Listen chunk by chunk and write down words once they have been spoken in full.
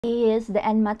Is the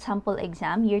NMAT sample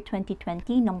exam year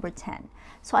 2020 number 10.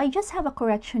 So I just have a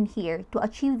correction here to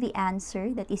achieve the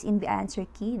answer that is in the answer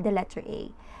key, the letter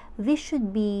A. This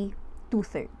should be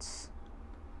 2/3.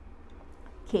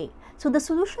 Okay, so the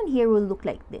solution here will look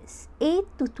like this. 8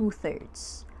 to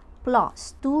 2/3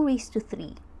 plus 2 raised to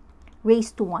 3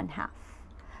 raised to 1/2.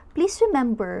 Please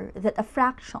remember that a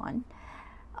fraction,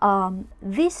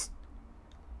 this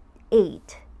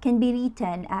 8 can be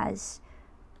written as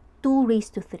 2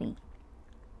 raised to 3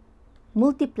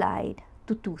 multiplied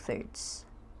to 2/3.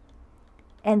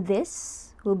 And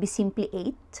this will be simply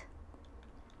 8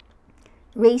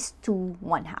 raised to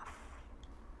 1/2.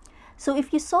 So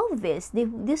if you solve this,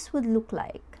 this would look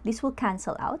like, this will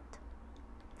cancel out.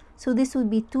 So this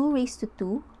would be 2 raised to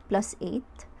 2 plus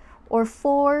 8, or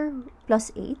 4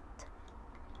 plus 8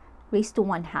 raised to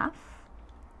 1/2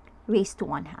 raised to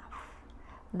 1/2.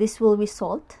 This will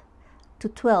result to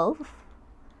 12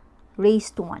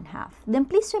 raised to 1/2. Then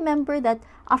please remember that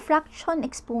a fraction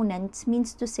exponent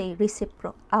means to say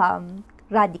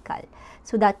radical.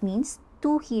 So that means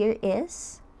 2 here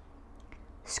is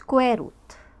square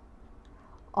root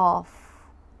of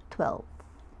 12.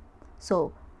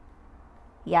 So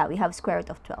yeah, we have square root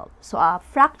of 12. So a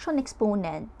fraction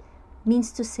exponent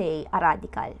means to say a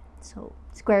radical. So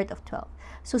square root of 12.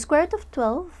 So square root of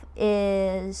 12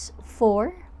 is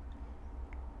 4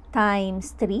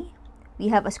 times 3. We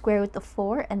have a square root of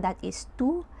 4, and that is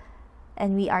 2,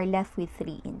 and we are left with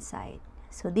 3 inside.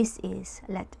 So this is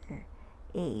letter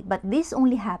A. But this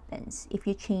only happens if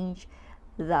you change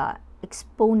the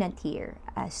exponent here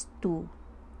as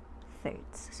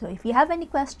 2/3. So if you have any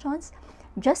questions,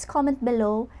 just comment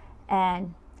below,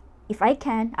 and if I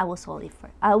can, I will solve it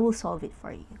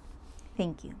for you.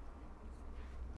 Thank you.